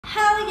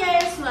Hello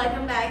guys,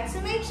 welcome back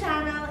to my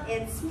channel.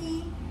 It's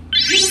me,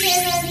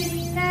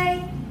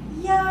 Evangeline,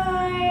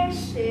 your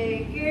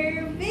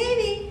sugar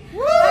baby.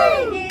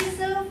 Alright guys,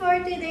 so for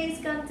today's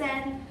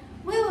content,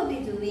 we will be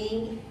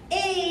doing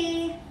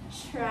a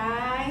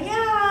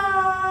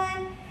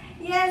try-on.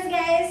 Yes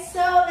guys,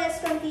 so let's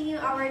continue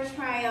our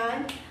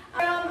try-on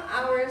from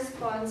our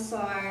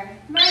sponsor,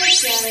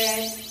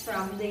 Garrett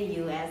from the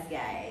US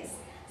guys.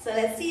 So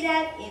let's see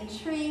that in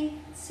 3,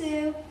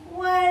 2,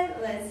 1.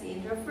 Let's see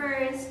intro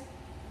first.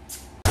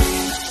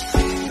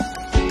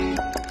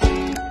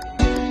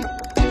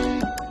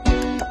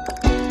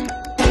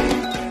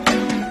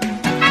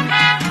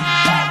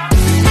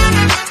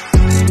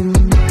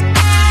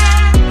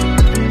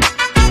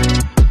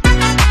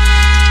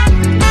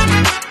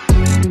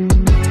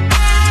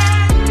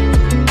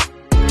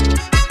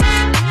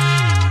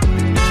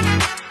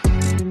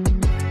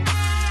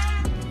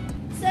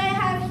 So I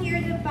have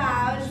here the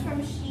pouch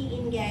from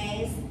Shein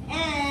guys,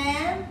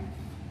 and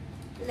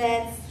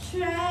let's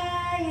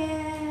try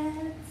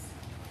it.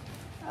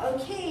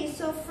 Okay,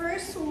 so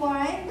first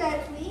one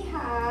that we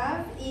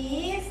have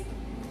is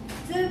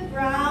the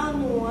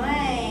brown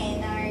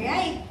one.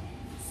 Alright,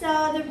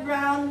 so the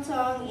brown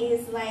tongue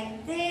is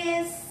like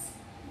this.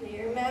 Do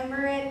you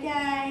remember it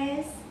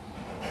guys?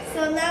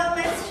 So now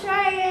let's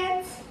try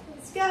it.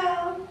 Let's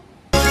go.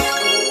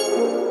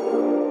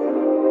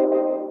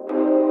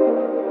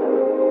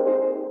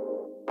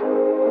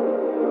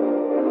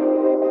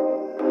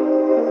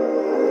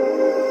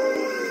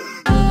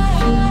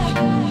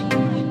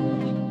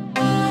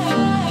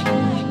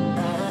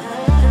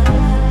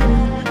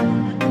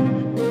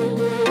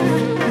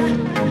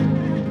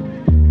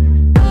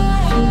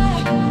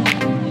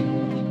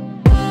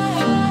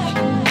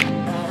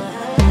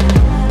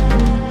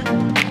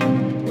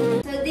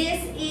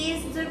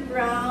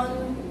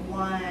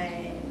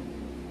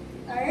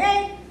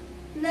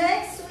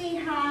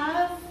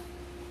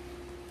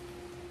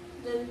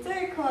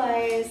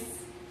 Turquoise.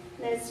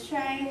 Let's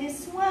try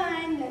this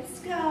one. Let's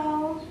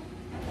go.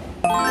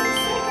 The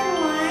second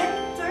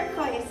one,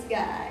 turquoise,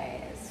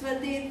 guys.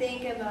 What do you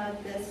think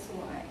about this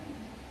one?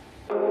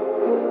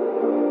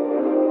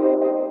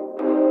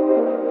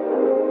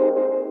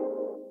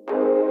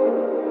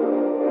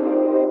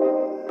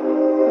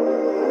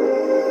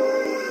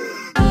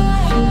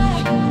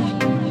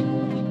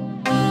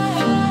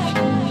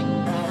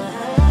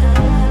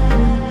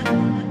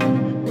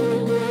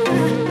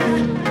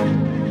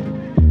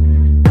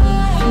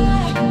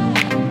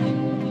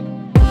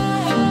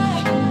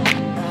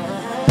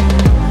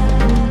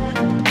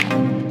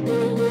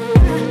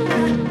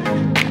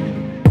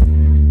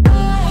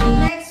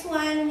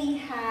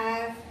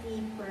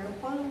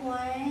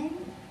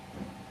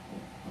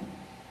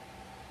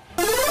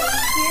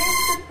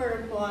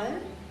 Purple.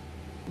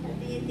 What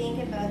do you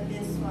think about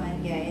this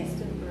one, guys?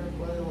 The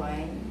purple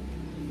one.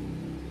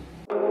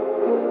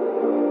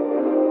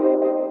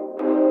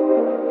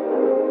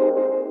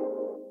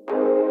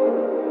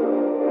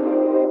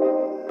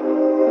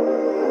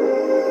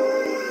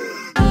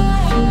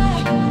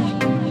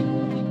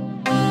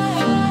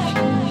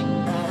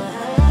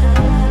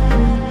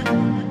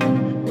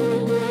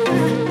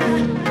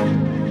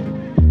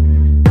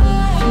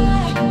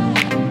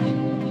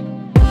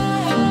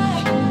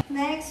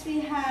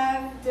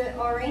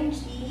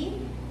 Orangey,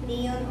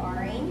 neon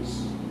orange.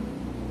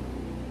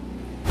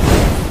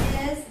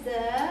 This is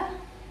the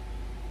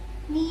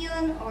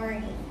neon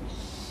orange.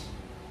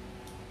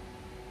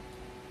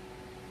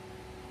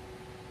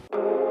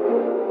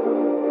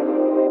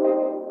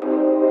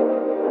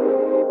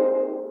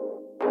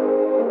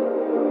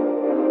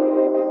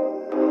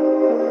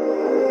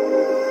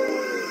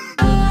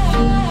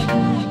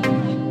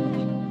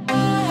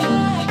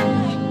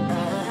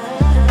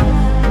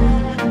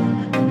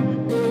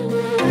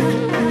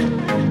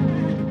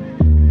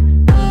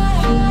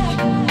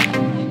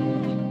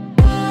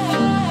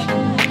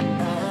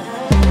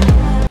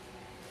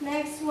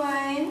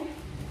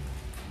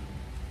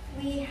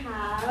 We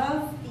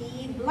have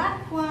the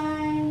black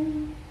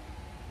one,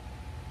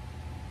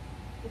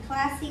 the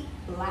classic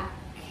black.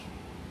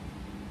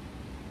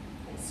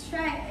 Let's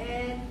try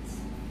it.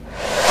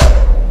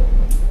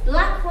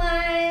 Black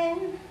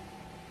one.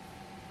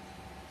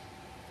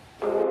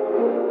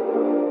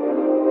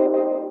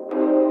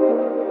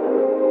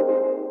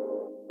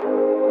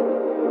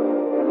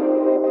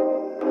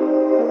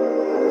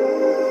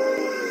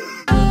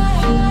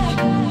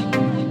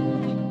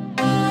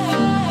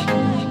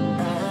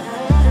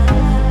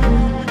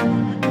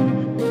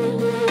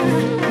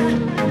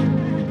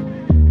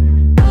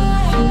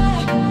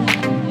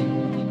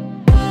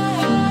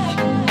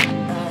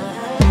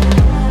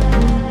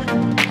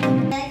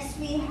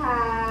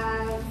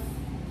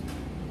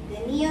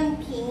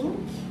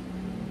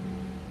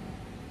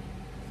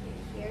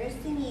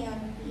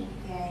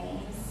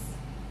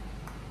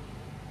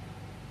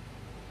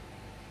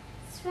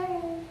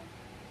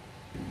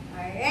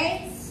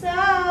 Alright,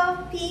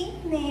 so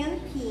pink, neon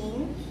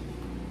pink.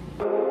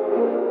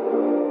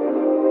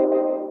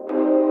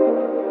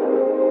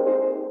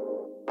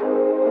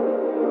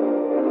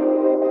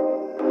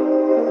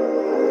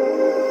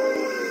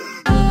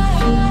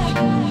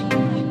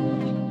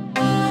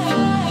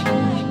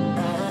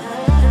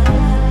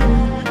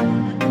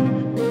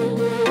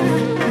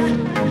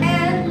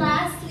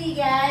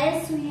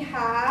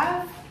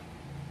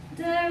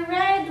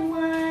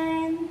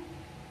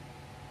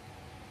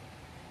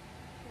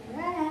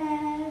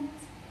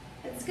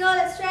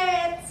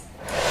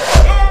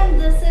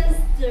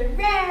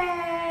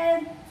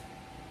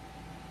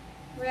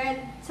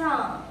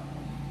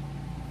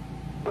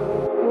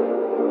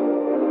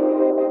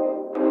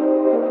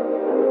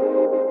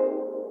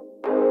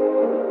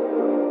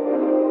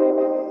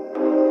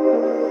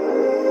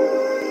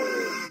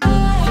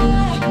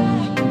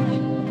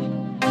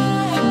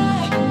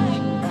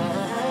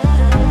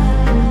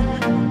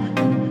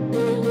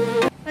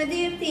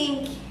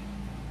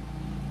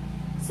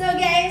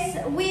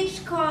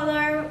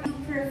 color you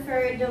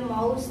prefer the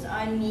most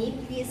on me?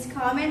 Please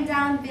comment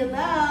down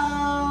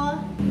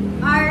below.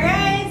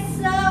 Alright,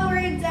 so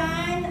we're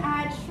done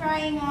at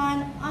trying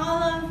on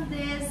all of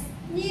these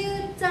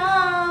new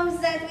tops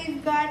that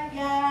we've got,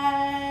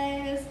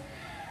 guys.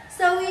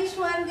 So which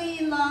one do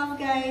you love,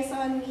 guys,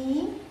 on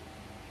me?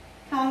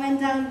 Comment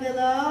down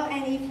below.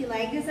 And if you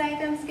like these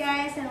items,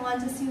 guys, and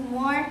want to see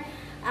more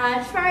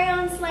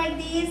try-ons like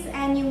these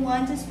and you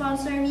want to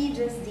sponsor me,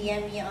 just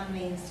DM me on my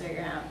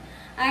Instagram.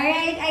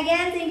 Alright,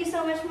 again, thank you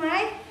so much,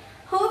 Mike.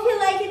 Hope you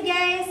like it,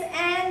 guys,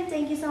 and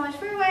thank you so much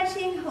for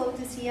watching. Hope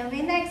to see you on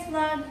my next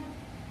vlog.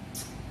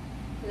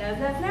 Love,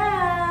 love,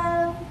 love.